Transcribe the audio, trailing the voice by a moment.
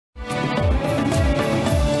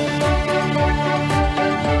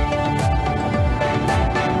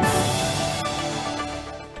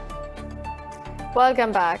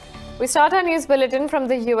Welcome back. We start our news bulletin from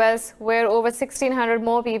the US, where over 1,600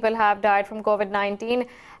 more people have died from COVID-19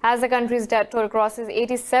 as the country's death toll crosses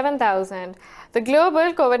 87,000. The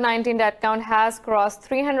global COVID-19 death count has crossed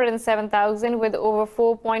 307,000 with over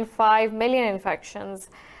 4.5 million infections.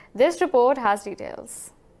 This report has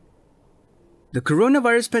details. The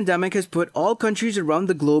coronavirus pandemic has put all countries around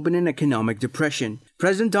the globe in an economic depression.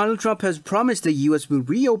 President Donald Trump has promised the U.S. will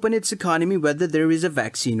reopen its economy whether there is a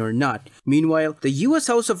vaccine or not. Meanwhile, the U.S.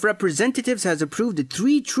 House of Representatives has approved a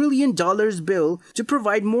 $3 trillion bill to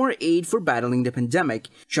provide more aid for battling the pandemic.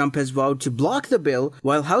 Trump has vowed to block the bill,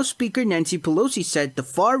 while House Speaker Nancy Pelosi said the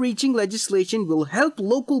far-reaching legislation will help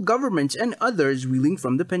local governments and others reeling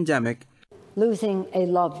from the pandemic. Losing a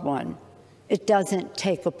loved one, it doesn't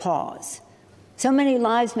take a pause. So many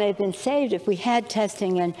lives may have been saved if we had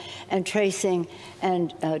testing and tracing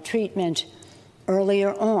and treatment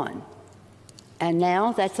earlier on. And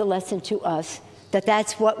now that's a lesson to us that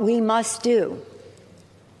that's what we must do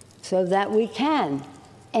so that we can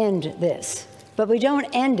end this. But we don't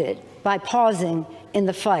end it by pausing in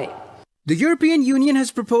the fight. The European Union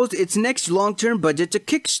has proposed its next long-term budget to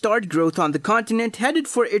kickstart growth on the continent headed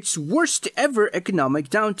for its worst-ever economic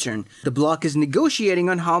downturn. The bloc is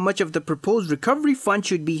negotiating on how much of the proposed recovery fund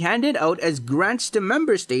should be handed out as grants to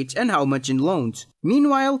member states and how much in loans.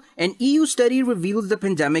 Meanwhile, an EU study reveals the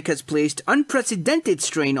pandemic has placed unprecedented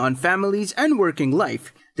strain on families and working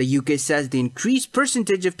life. The UK says the increased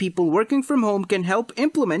percentage of people working from home can help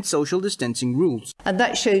implement social distancing rules. And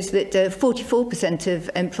that shows that 44% of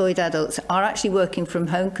employed adults are actually working from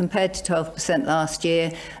home compared to 12% last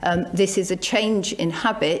year. This is a change in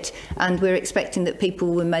habit, and we're expecting that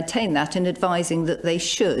people will maintain that and advising that they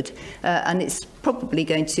should. And it's probably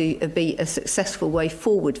going to be a successful way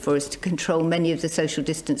forward for us to control many of the social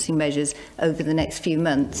distancing measures over the next few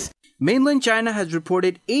months. Mainland China has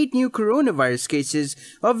reported 8 new coronavirus cases,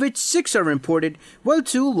 of which 6 are imported, while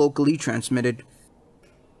 2 locally transmitted.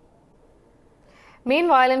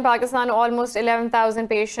 Meanwhile, in Pakistan, almost 11,000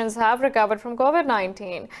 patients have recovered from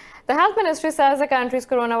COVID-19. The Health Ministry says the country's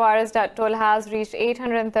coronavirus death toll has reached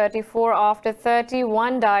 834 after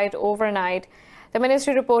 31 died overnight. The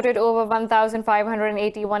ministry reported over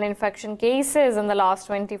 1,581 infection cases in the last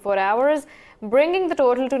 24 hours, bringing the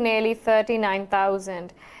total to nearly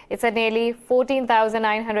 39,000. It said nearly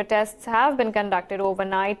 14,900 tests have been conducted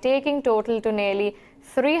overnight, taking total to nearly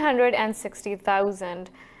 360,000.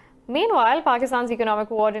 Meanwhile, Pakistan's Economic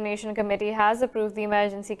Coordination Committee has approved the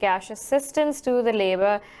emergency cash assistance to the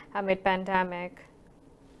labour amid pandemic.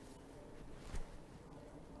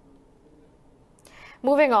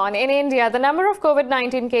 Moving on, in India, the number of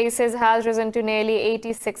COVID-19 cases has risen to nearly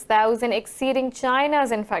 86,000, exceeding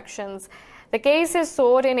China's infections. The cases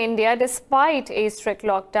soared in India despite a strict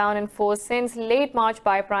lockdown enforced since late March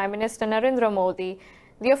by Prime Minister Narendra Modi.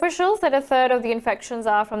 The officials said a third of the infections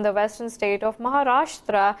are from the western state of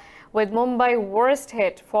Maharashtra, with Mumbai worst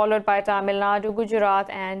hit, followed by Tamil Nadu, Gujarat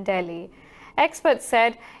and Delhi. Experts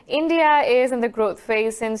said India is in the growth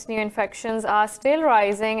phase since new infections are still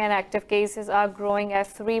rising and active cases are growing at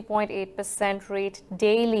 3.8% rate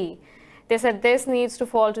daily. They said this needs to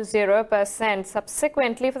fall to 0%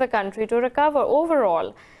 subsequently for the country to recover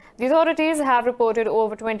overall. The authorities have reported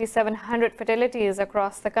over 2,700 fatalities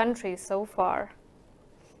across the country so far.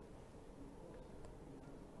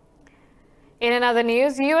 In another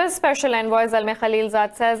news, U.S. Special Envoy Zalmay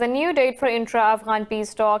Khalilzad says a new date for intra-Afghan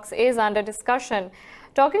peace talks is under discussion.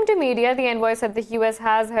 Talking to media, the envoy said the U.S.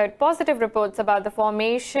 has heard positive reports about the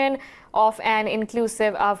formation of an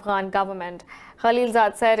inclusive Afghan government.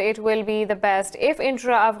 Khalilzad said it will be the best if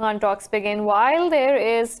intra-Afghan talks begin while there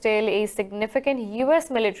is still a significant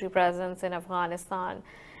U.S. military presence in Afghanistan.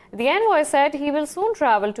 The envoy said he will soon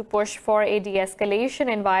travel to push for a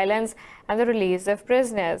de-escalation in violence and the release of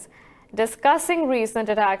prisoners. Discussing recent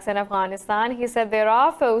attacks in Afghanistan, he said there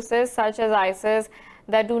are forces such as ISIS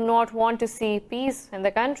that do not want to see peace in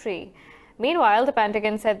the country. Meanwhile, the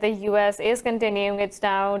Pentagon said the U.S. is continuing its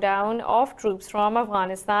drawdown of troops from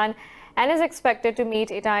Afghanistan and is expected to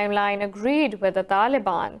meet a timeline agreed with the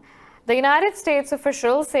Taliban. The United States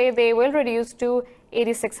officials say they will reduce to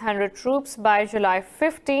 8,600 troops by July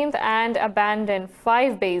 15th and abandon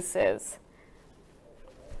 5 bases.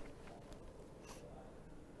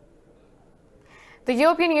 The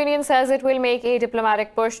European Union says it will make a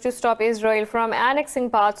diplomatic push to stop Israel from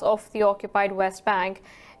annexing parts of the occupied West Bank.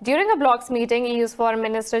 During a bloc's meeting, EU's Foreign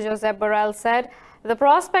Minister Josep Borrell said the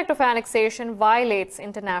prospect of annexation violates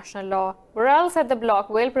international law. Borrell said the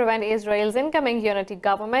bloc will prevent Israel's incoming unity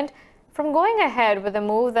government from going ahead with a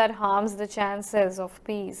move that harms the chances of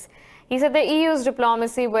peace. He said the EU's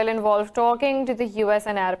diplomacy will involve talking to the US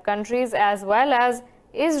and Arab countries as well as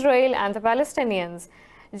Israel and the Palestinians.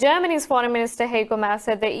 Germany's Foreign Minister Heiko Maas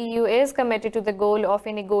said the EU is committed to the goal of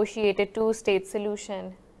a negotiated two-state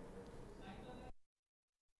solution.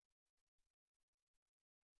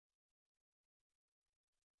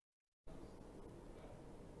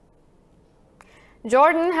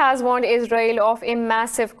 Jordan has warned Israel of a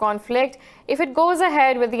massive conflict if it goes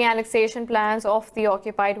ahead with the annexation plans of the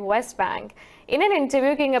occupied West Bank. In an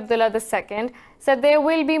interview, King Abdullah II said there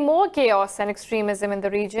will be more chaos and extremism in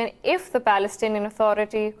the region if the Palestinian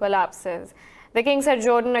Authority collapses. The king said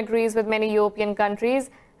Jordan agrees with many European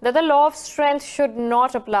countries that the law of strength should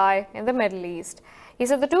not apply in the Middle East. He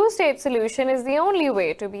said the two-state solution is the only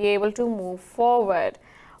way to be able to move forward.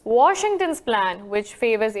 Washington's plan, which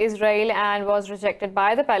favors Israel and was rejected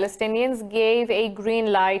by the Palestinians, gave a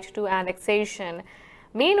green light to annexation.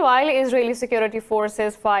 Meanwhile, Israeli security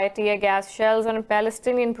forces fired tear gas shells on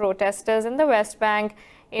Palestinian protesters in the West Bank,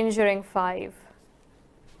 injuring 5.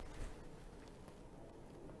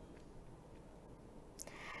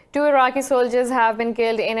 Two Iraqi soldiers have been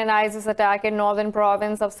killed in an ISIS attack in northern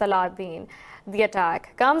province of Saladin. The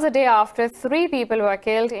attack comes a day after 3 people were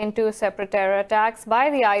killed in 2 separate terror attacks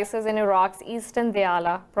by the ISIS in Iraq's eastern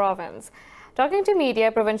Diyala province. Talking to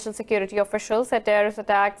media, provincial security officials said terrorist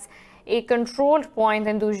attacks a controlled point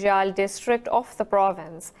in Dujal district of the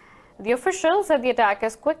province. The officials said the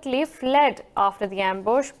attackers quickly fled after the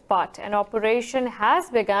ambush, but an operation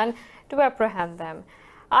has begun to apprehend them.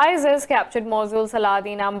 ISIS captured Mosul,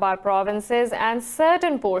 Saladin, Anbar provinces and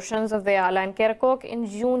certain portions of Diyala and Kirkuk in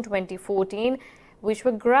June 2014, which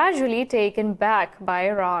were gradually taken back by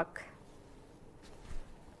Iraq.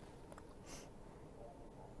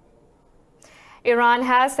 Iran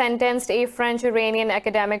has sentenced a French-Iranian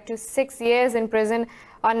academic to 6 years in prison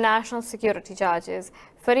on national security charges.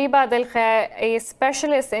 Fariba Dilkhair, a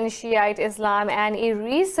specialist in Shiite Islam and a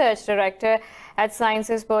research director at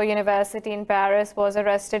Sciences Po University in Paris, was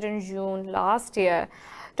arrested in June last year.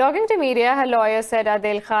 Talking to media, her lawyer said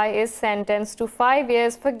Dilkhair is sentenced to 5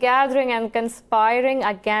 years for gathering and conspiring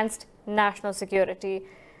against national security.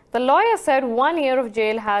 The lawyer said 1 year of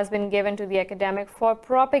jail has been given to the academic for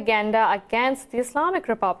propaganda against the Islamic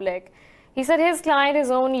Republic. He said his client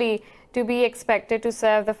is only to be expected to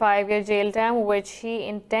serve the 5-year jail term, which he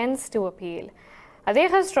intends to appeal.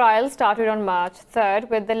 Dilkhair's trial started on March 3rd,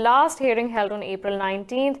 with the last hearing held on April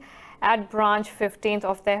 19th at Branch 15th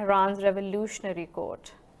of Tehran's Revolutionary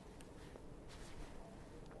Court.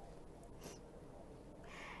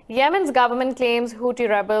 Yemen's government claims Houthi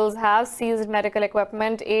rebels have seized medical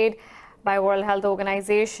equipment aid by World Health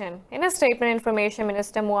Organization. In a statement, Information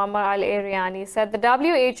Minister Muammar al-Eriani said the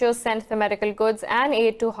WHO sent the medical goods and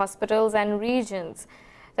aid to hospitals and regions.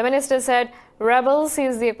 The minister said rebels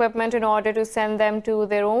seized the equipment in order to send them to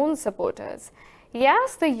their own supporters. He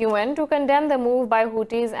asked the UN to condemn the move by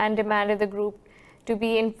Houthis and demanded the group to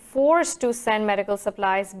be enforced to send medical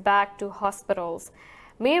supplies back to hospitals.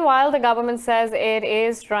 Meanwhile, the government says it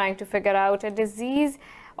is trying to figure out a disease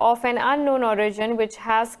of an unknown origin which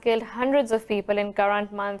has killed hundreds of people in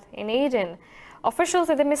current month in Aden. Officials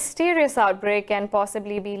say the mysterious outbreak can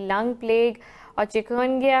possibly be lung plague or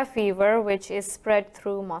chikungunya fever, which is spread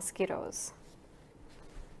through mosquitoes.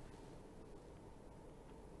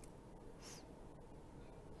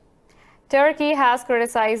 Turkey has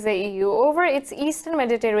criticized the EU over its Eastern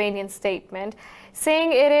Mediterranean statement,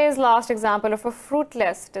 saying it is last example of a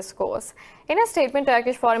fruitless discourse. In a statement,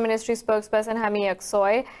 Turkish Foreign Ministry spokesperson Hami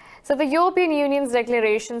Aksoy said the European Union's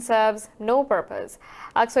declaration serves no purpose.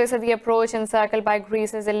 Aksoy said the approach encircled by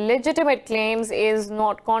Greece's illegitimate claims is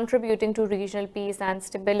not contributing to regional peace and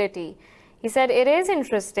stability. He said it is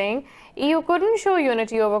interesting, EU couldn't show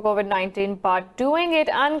unity over COVID-19, but doing it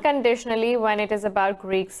unconditionally when it is about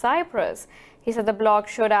Greek Cyprus. He said the bloc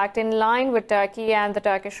should act in line with Turkey and the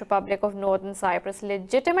Turkish Republic of Northern Cyprus'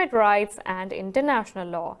 legitimate rights and international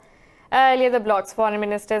law. Earlier, the bloc's foreign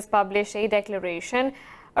ministers published a declaration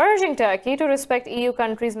urging Turkey to respect EU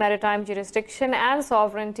countries' maritime jurisdiction and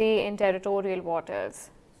sovereignty in territorial waters.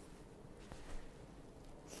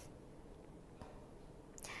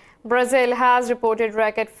 Brazil has reported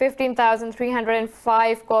record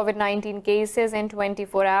 15,305 COVID-19 cases in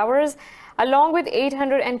 24 hours, along with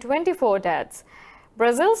 824 deaths.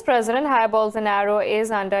 Brazil's President Jair Bolsonaro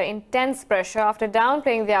is under intense pressure after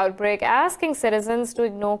downplaying the outbreak, asking citizens to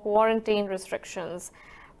ignore quarantine restrictions.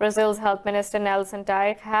 Brazil's Health Minister Nelson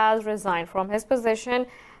Taik has resigned from his position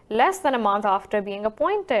less than a month after being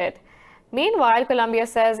appointed. Meanwhile, Colombia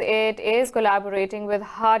says it is collaborating with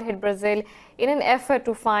hard-hit Brazil in an effort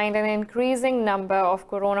to find an increasing number of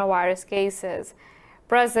coronavirus cases.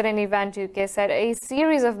 President Ivan Duque said a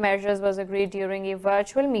series of measures was agreed during a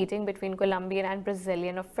virtual meeting between Colombian and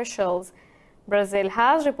Brazilian officials. Brazil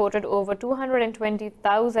has reported over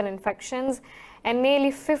 220,000 infections and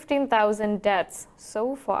nearly 15,000 deaths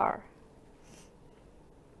so far.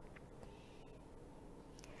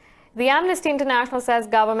 The Amnesty International says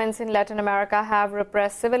governments in Latin America have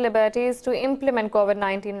repressed civil liberties to implement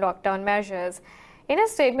COVID-19 lockdown measures. In a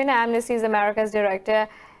statement, Amnesty's America's director,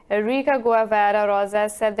 Erika Guevara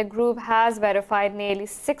Rosas, said the group has verified nearly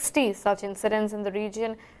 60 such incidents in the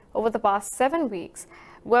region over the past 7 weeks.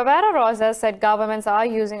 Guevara Rosas said governments are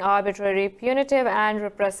using arbitrary, punitive and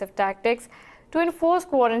repressive tactics to enforce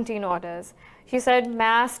quarantine orders. She said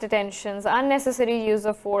mass detentions, unnecessary use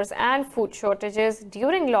of force and food shortages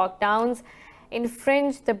during lockdowns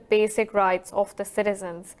infringe the basic rights of the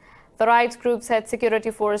citizens. The rights group said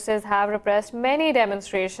security forces have repressed many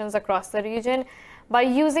demonstrations across the region by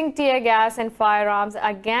using tear gas and firearms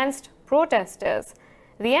against protesters.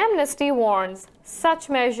 The Amnesty warns such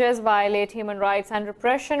measures violate human rights and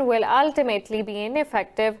repression will ultimately be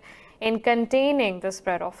ineffective in containing the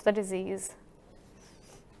spread of the disease.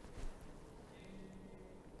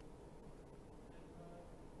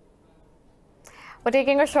 We're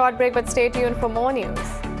taking a short break, but stay tuned for more news.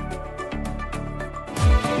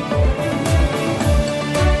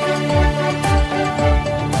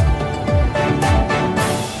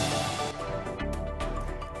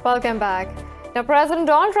 Welcome back. Now, President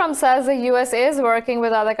Donald Trump says the U.S. is working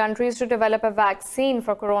with other countries to develop a vaccine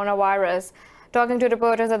for coronavirus. Talking to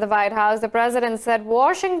reporters at the White House, the president said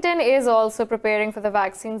Washington is also preparing for the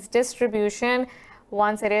vaccine's distribution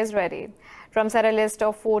once it is ready. Trump said a list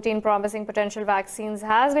of 14 promising potential vaccines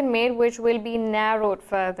has been made, which will be narrowed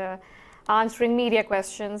further. Answering media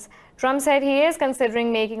questions, Trump said he is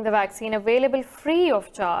considering making the vaccine available free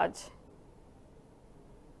of charge.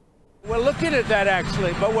 We're looking at that,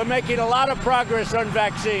 actually, but we're making a lot of progress on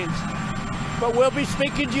vaccines. But we'll be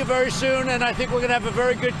speaking to you very soon, and I think we're going to have a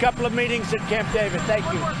very good couple of meetings at Camp David. Thank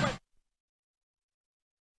you.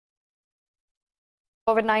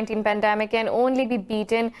 COVID-19 pandemic can only be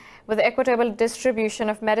beaten with equitable distribution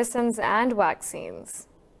of medicines and vaccines.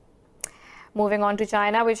 Moving on to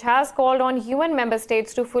China, which has called on UN member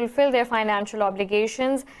states to fulfill their financial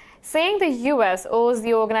obligations, saying the U.S. owes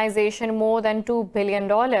the organization more than $2 billion.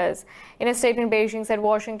 In a statement, Beijing said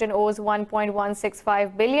Washington owes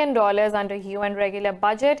 $1.165 billion under UN regular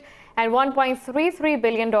budget and $1.33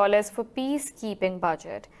 billion for peacekeeping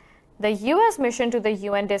budget. The U.S. mission to the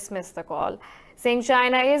UN dismissed the call, saying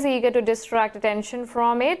China is eager to distract attention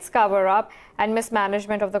from its cover-up and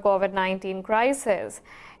mismanagement of the COVID-19 crisis.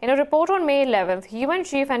 In a report on May 11th, UN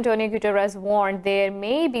Chief Antonio Guterres warned there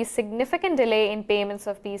may be significant delay in payments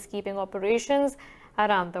of peacekeeping operations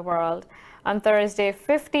around the world. On Thursday,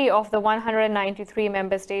 50 of the 193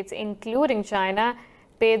 member states, including China,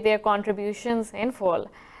 paid their contributions in full.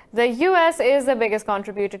 The U.S. is the biggest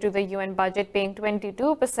contributor to the UN budget, paying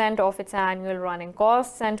 22% of its annual running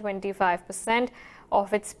costs and 25%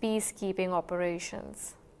 of its peacekeeping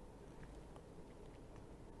operations.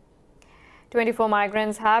 24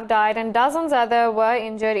 migrants have died and dozens others were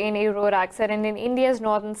injured in a road accident in India's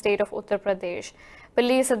northern state of Uttar Pradesh.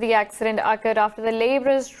 Police said the accident occurred after the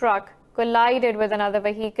laborer's truck collided with another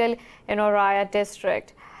vehicle in Auraiya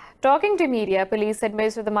district. Talking to media, police said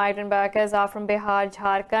most of the migrant workers are from Bihar,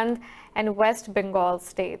 Jharkhand and West Bengal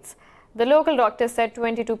states. The local doctors said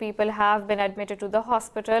 22 people have been admitted to the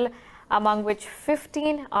hospital, among which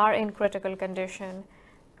 15 are in critical condition.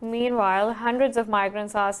 Meanwhile, hundreds of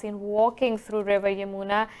migrants are seen walking through River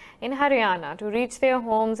Yamuna in Haryana to reach their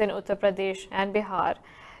homes in Uttar Pradesh and Bihar.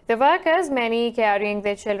 The workers, many carrying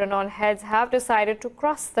their children on heads, have decided to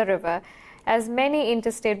cross the river as many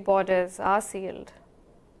interstate borders are sealed.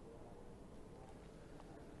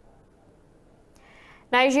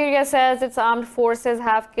 Nigeria says its armed forces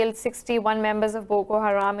have killed 61 members of Boko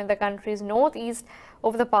Haram in the country's northeast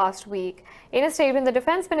over the past week. In a statement, the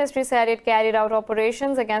Defense Ministry said it carried out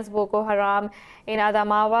operations against Boko Haram in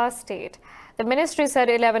Adamawa state. The ministry said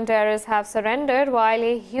 11 terrorists have surrendered, while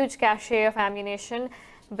a huge cache of ammunition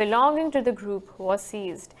belonging to the group was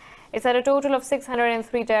seized. It said a total of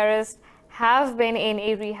 603 terrorists have been in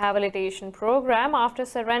a rehabilitation program after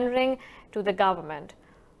surrendering to the government.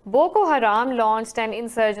 Boko Haram launched an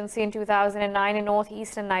insurgency in 2009 in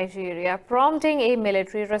northeastern Nigeria, prompting a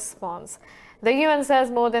military response. The UN says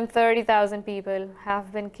more than 30,000 people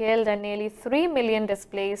have been killed and nearly 3 million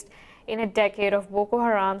displaced in a decade of Boko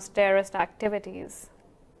Haram's terrorist activities.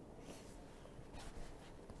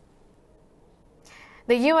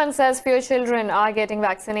 The UN says fewer children are getting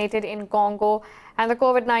vaccinated in Congo, and the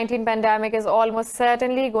COVID-19 pandemic is almost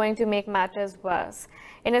certainly going to make matters worse.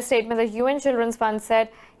 In a statement, the UN Children's Fund said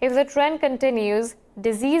if the trend continues,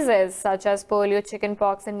 diseases such as polio,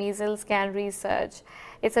 chickenpox, and measles can resurge.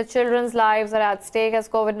 It said children's lives are at stake as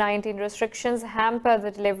COVID-19 restrictions hamper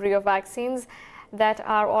the delivery of vaccines that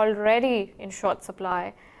are already in short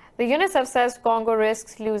supply. The UNICEF says Congo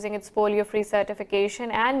risks losing its polio-free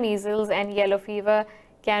certification, and measles and yellow fever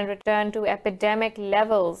can return to epidemic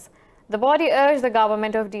levels. The body urged the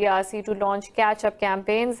government of DRC to launch catch-up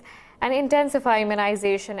campaigns and intensify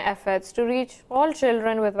immunization efforts to reach all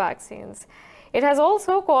children with vaccines. It has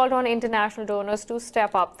also called on international donors to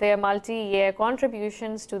step up their multi-year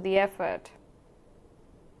contributions to the effort.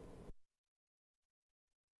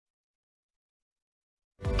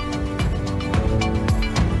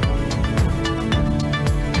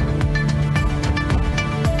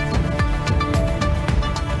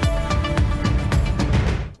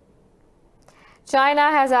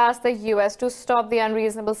 China has asked the US to stop the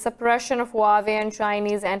unreasonable suppression of Huawei and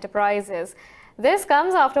Chinese enterprises. This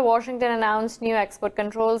comes after Washington announced new export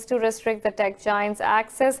controls to restrict the tech giant's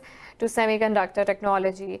access to semiconductor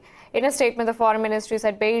technology. In a statement, the Foreign Ministry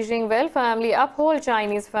said Beijing will firmly uphold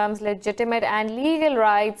Chinese firms' legitimate and legal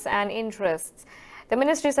rights and interests. The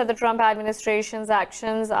ministry said the Trump administration's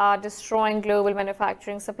actions are destroying global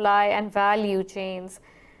manufacturing supply and value chains.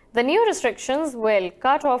 The new restrictions will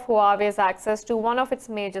cut off Huawei's access to one of its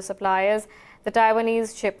major suppliers, the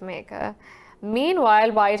Taiwanese chipmaker.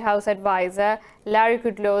 Meanwhile, White House advisor Larry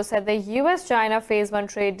Kudlow said the US-China Phase 1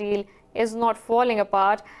 trade deal is not falling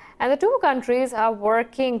apart and the two countries are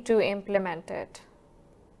working to implement it.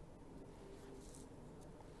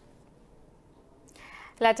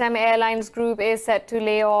 LATAM Airlines Group is set to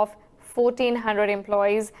lay off 1,400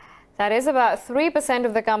 employees. That is about 3%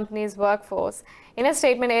 of the company's workforce. In a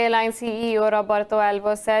statement, airline CEO Roberto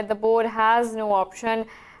Alvo said the board has no option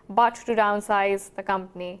but to downsize the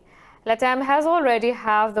company. LATAM has already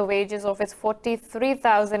halved the wages of its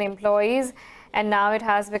 43,000 employees, and now it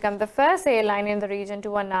has become the first airline in the region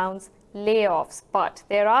to announce layoffs. But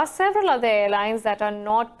there are several other airlines that are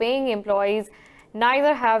not paying employees,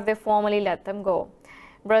 neither have they formally let them go.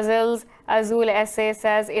 Brazil's Azul SA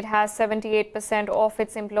says it has 78% of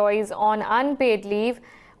its employees on unpaid leave,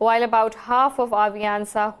 while about half of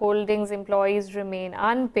Avianca Holdings employees remain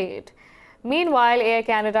unpaid. Meanwhile, Air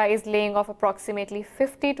Canada is laying off approximately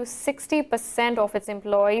 50 to 60% of its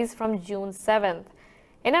employees from June 7th.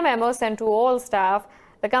 In a memo sent to all staff,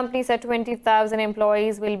 the company said 20,000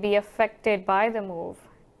 employees will be affected by the move.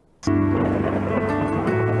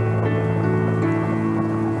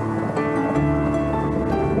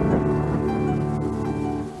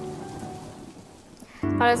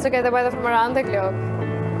 Now let's look at the weather from around the globe.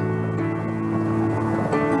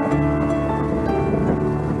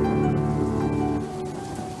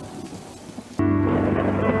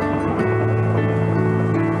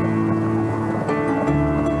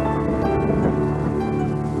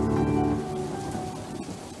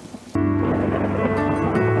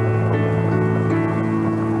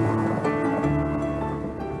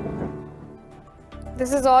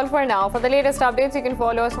 This is all for now. For the latest updates, you can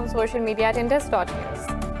follow us on social media at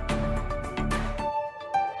Indus.news.